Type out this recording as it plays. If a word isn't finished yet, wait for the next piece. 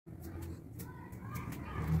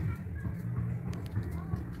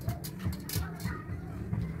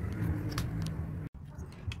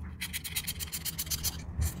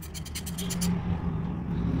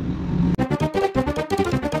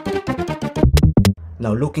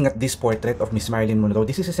Now, looking at this portrait of Miss Marilyn Monroe,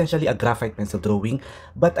 this is essentially a graphite pencil drawing,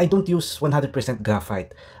 but I don't use 100%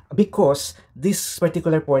 graphite because this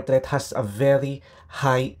particular portrait has a very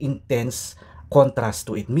high, intense contrast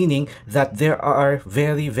to it, meaning that there are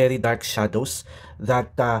very, very dark shadows that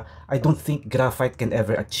I don't think graphite can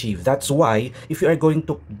ever achieve. That's why if you are going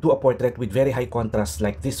to do a portrait with very high contrast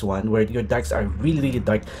like this one, where your darks are really, really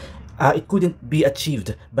dark, it couldn't be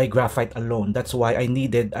achieved by graphite alone. That's why I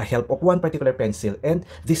needed a help of one particular pencil, and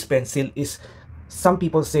this pencil is, some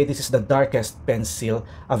people say this is the darkest pencil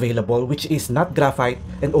available, which is not graphite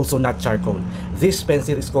and also not charcoal. This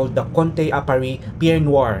pencil is called the Conte Paris Pierre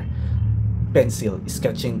Noire pencil,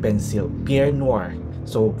 sketching pencil, Pierre Noire.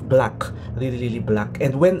 So black, really, really black.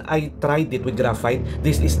 And when I tried it with graphite,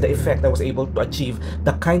 this is the effect. I was able to achieve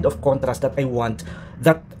the kind of contrast that I want,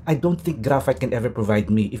 that I don't think graphite can ever provide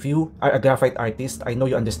me. If you are a graphite artist, I know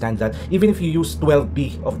you understand that even if you use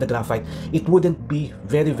 12B of the graphite, it wouldn't be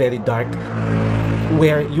very, very dark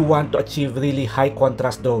where you want to achieve really high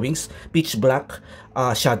contrast drawings, pitch black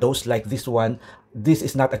shadows like this one. This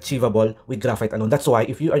is not achievable with graphite alone. That's why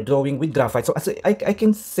if you are drawing with graphite, so I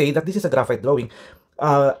can say that this is a graphite drawing,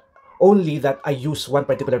 only that I use one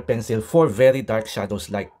particular pencil for very dark shadows,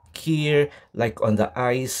 like here, like on the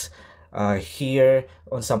eyes, here,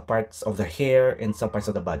 on some parts of the hair, and some parts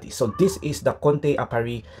of the body. So this is the Conte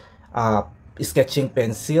Paris sketching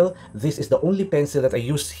pencil. This is the only pencil that I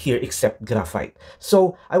use here except graphite.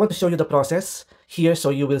 So I want to show you the process here, so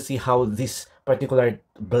you will see how this particular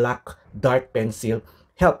black dark pencil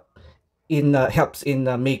helps in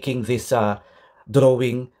making this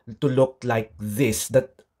drawing to look like this.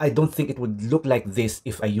 That I don't think it would look like this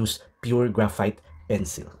if I use pure graphite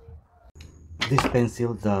pencil. This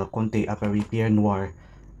pencil, the Conte Paris Pierre Noire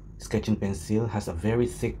sketching pencil, has a very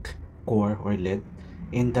thick core or lead,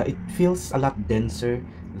 and it feels a lot denser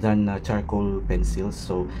than charcoal pencils.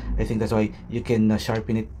 So I think that's why you can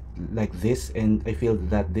sharpen it like this, and I feel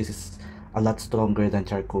that this is a lot stronger than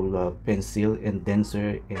charcoal pencil and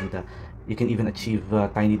denser, and you can even achieve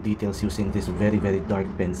tiny details using this very, very dark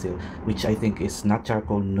pencil, which I think is not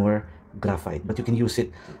charcoal nor graphite, but you can use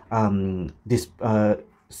it, this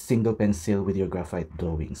single pencil, with your graphite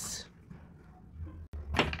drawings.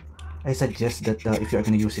 I suggest that if you are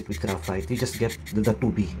going to use it with graphite, you just get the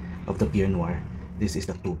 2B of the Pierre Noire. This is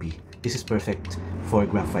the 2B. This is perfect for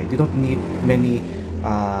graphite. You don't need many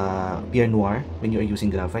Pierre Noire when you are using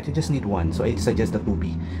graphite. You just need one. So I suggest the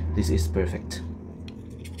 2B. This is perfect.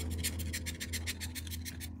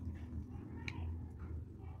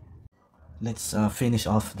 Let's finish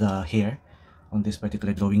off the hair on this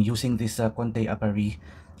particular drawing using this Conte Paris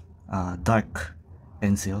dark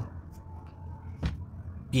pencil.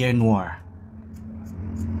 Pierre Noire.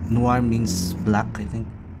 Noir means black, I think.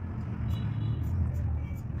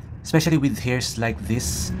 Especially with hairs like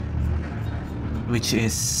this, which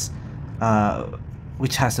is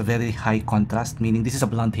which has a very high contrast, meaning this is a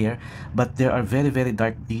blonde hair, but there are very, very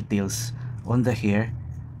dark details on the hair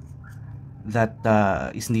that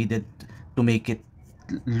is needed to make it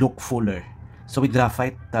look fuller. So with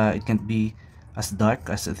graphite, it can't be as dark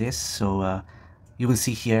as this. So you will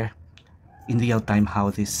see here in real time how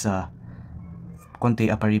this Conte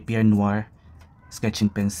Paris Pierre Noire sketching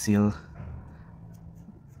pencil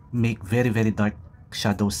make very, very dark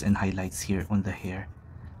shadows and highlights here on the hair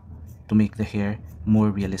to make the hair more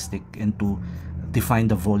realistic and to define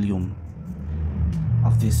the volume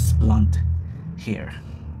of this blonde hair.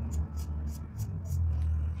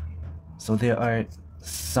 So there are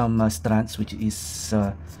some strands which is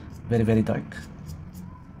very, very dark.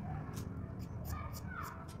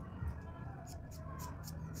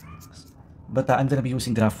 But I'm going to be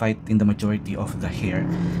using graphite in the majority of the hair.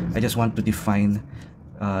 I just want to define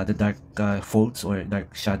the dark folds or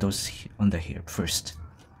dark shadows on the hair first.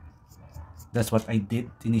 That's what I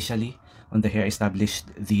did initially on the hair. I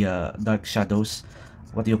established the dark shadows,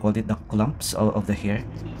 what do you call it, the clumps of the hair,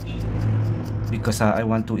 because I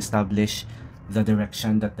want to establish the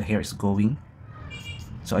direction that the hair is going.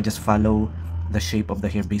 So I just follow the shape of the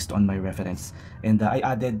hair based on my reference, and I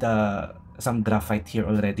added some graphite here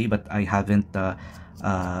already, but I haven't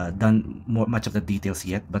done much of the details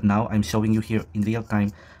yet. But now I'm showing you here in real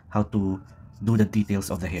time how to do the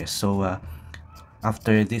details of the hair. So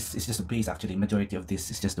after this is just a base, actually majority of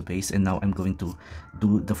this is just a base, and now I'm going to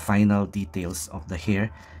do the final details of the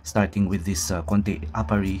hair, starting with this Conte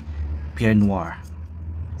Paris Pierre Noire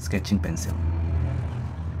sketching pencil.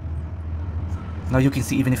 Now you can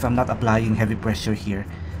see, even if I'm not applying heavy pressure here,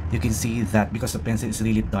 you can see that because the pencil is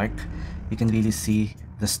really dark, you can really see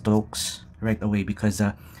the strokes right away, because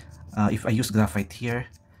if I use graphite here,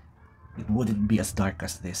 it wouldn't be as dark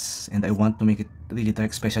as this, and I want to make it really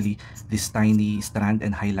dark, especially this tiny strand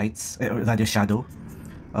and highlights, or rather shadow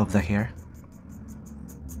of the hair.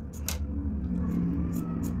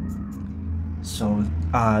 So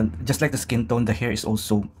just like the skin tone, the hair is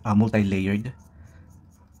also multi-layered.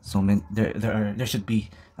 So there should be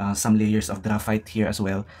some layers of graphite here as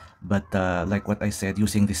well, but like what I said,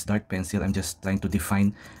 using this dark pencil, I'm just trying to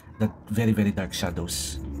define the very dark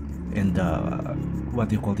shadows and what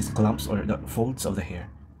do you call these, clumps or the folds of the hair.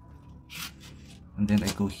 And then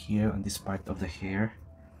I go here on this part of the hair.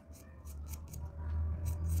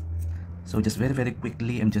 So just very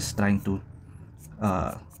quickly, I'm just trying to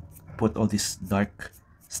put all these dark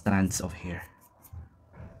strands of hair.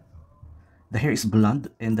 The hair is blonde,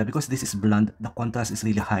 and because this is blonde, the contrast is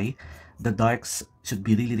really high. The darks should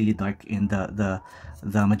be really dark, and the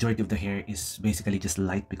majority of the hair is basically just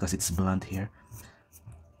light because it's blonde hair.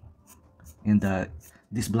 And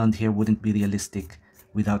this blonde hair wouldn't be realistic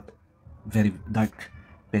without very dark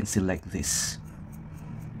pencil like this.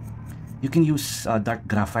 You can use dark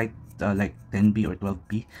graphite like 10B or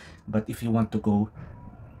 12B, but if you want to go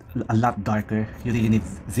a lot darker, you really need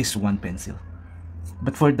this one pencil.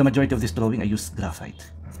 But for the majority of this drawing, I use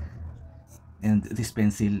graphite. And this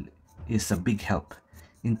pencil is a big help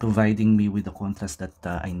in providing me with the contrast that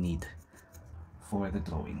I need for the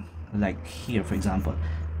drawing. Like here, for example,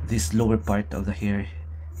 this lower part of the hair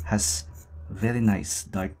has very nice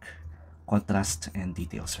dark contrast and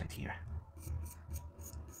details right here.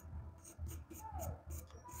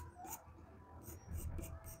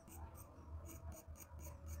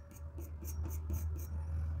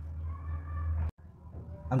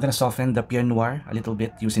 I'm gonna soften the Pierre Noire a little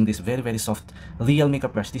bit using this very soft real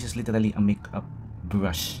makeup brush. This is literally a makeup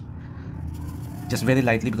brush. Just very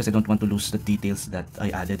lightly because I don't want to lose the details that I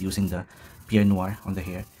added using the Pierre Noire on the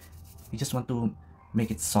hair. You just want to make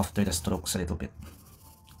it softer, the strokes a little bit.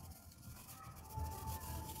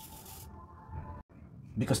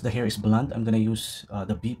 Because the hair is blonde, I'm gonna use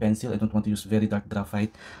the B pencil. I don't want to use very dark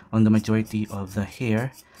graphite on the majority of the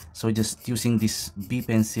hair. So just using this B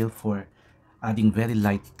pencil for adding very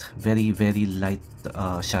light, very light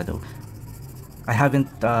shadow. I haven't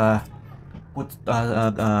put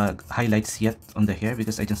highlights yet on the hair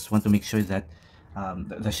because I just want to make sure that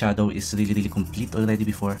the shadow is really complete already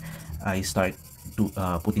before I start to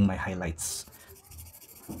putting my highlights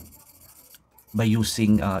by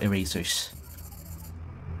using erasers.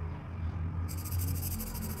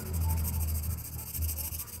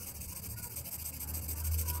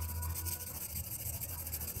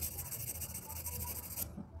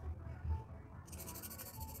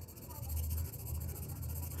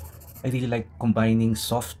 I really like combining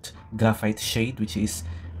soft graphite shade, which is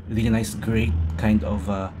really nice gray kind of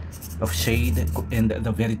shade, and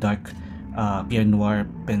the very dark Pierre Noire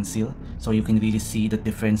pencil, so you can really see the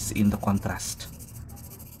difference in the contrast.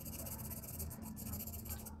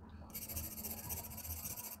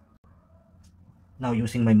 Now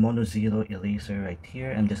using my Mono Zero eraser right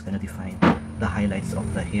here, I'm just gonna define the highlights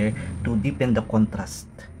of the hair to deepen the contrast.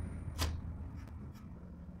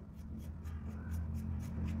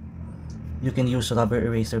 You can use rubber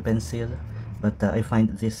eraser pencil, but I find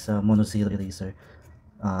this Mono Zero eraser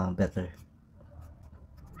better.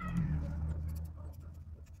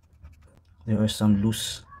 There are some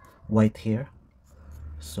loose white hair,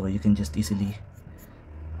 so you can just easily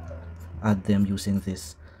add them using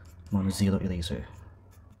this Mono Zero eraser.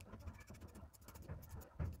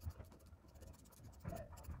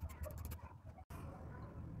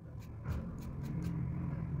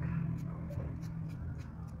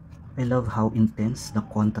 I love how intense the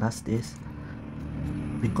contrast is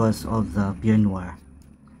because of the Pierre Noire,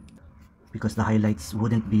 because the highlights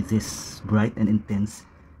wouldn't be this bright and intense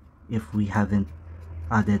if we haven't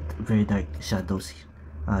added very dark shadows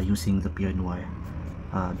using the Pierre Noire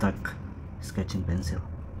dark sketching pencil.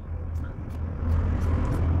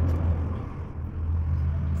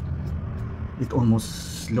 It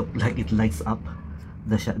almost looked like it lights up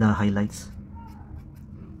the highlights.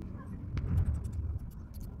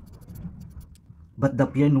 But the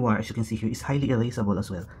Pierre Noire, as you can see here, is highly erasable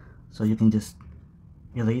as well. So you can just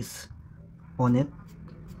erase on it.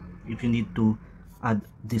 If you need to add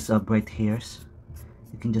these bright hairs,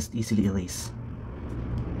 you can just easily erase.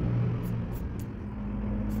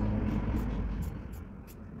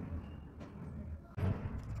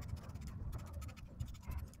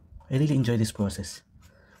 I really enjoy this process,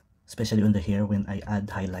 especially on the hair when I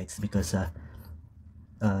add highlights, because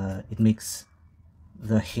it makes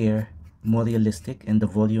the hair more realistic and the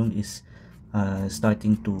volume is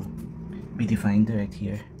starting to be defined right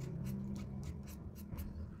here.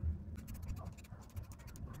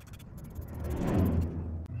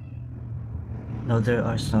 Now there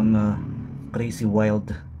are some crazy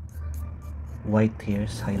wild white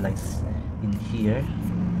hairs highlights in here.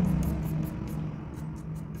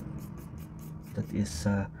 That is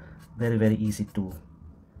very easy to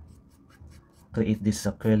create this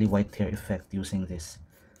curly white hair effect using this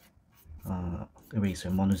eraser,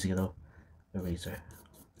 mono zero eraser.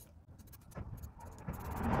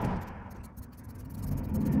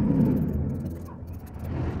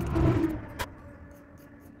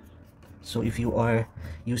 So if you are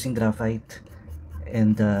using graphite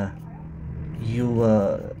and you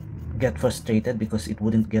get frustrated because it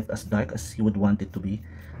wouldn't get as dark as you would want it to be,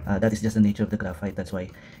 that is just the nature of the graphite. That's why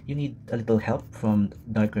you need a little help from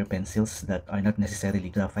darker pencils that are not necessarily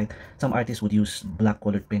graphite. Some artists would use black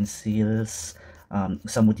colored pencils,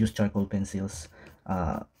 some would use charcoal pencils,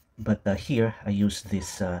 but here I use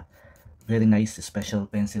this very nice special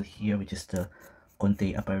pencil here, which is the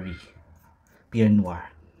Conte Paris Pierre Noire.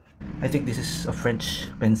 I think this is a French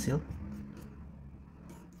pencil.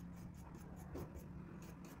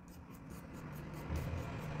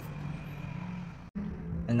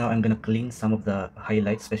 And now I'm gonna clean some of the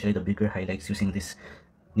highlights, especially the bigger highlights, using this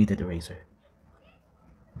kneaded eraser.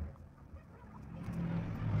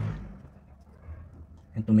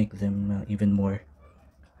 And to make them even more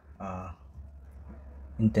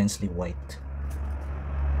intensely white,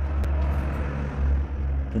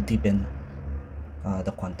 to deepen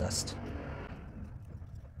the contrast.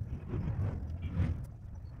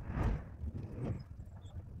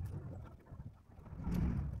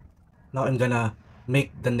 Now I'm gonna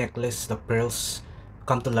make the necklace, the pearls,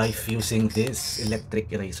 come to life using this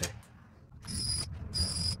electric eraser.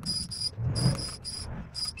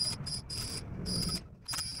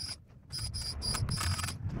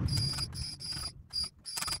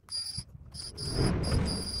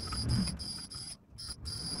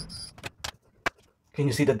 Can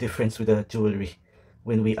you see the difference with the jewelry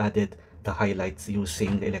when we added the highlights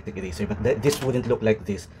using the electric eraser? But this wouldn't look like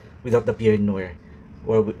this without the Pierre Noire,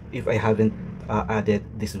 or if I haven't added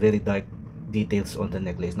this very dark details on the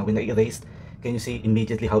necklace. Now when I erased, can you see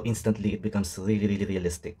immediately how instantly it becomes really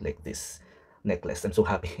realistic, like this necklace? I'm so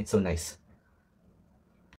happy. It's so nice.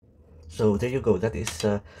 So there you go. That is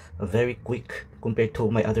a very quick compared to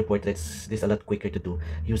my other portraits. This is a lot quicker to do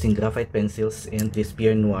using graphite pencils and this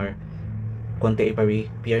Pierre Noire, Conte Paris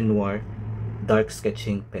Pierre Noire dark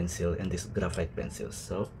sketching pencil and this graphite pencils.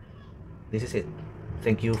 So this is it.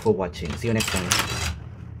 Thank you for watching. See you next time.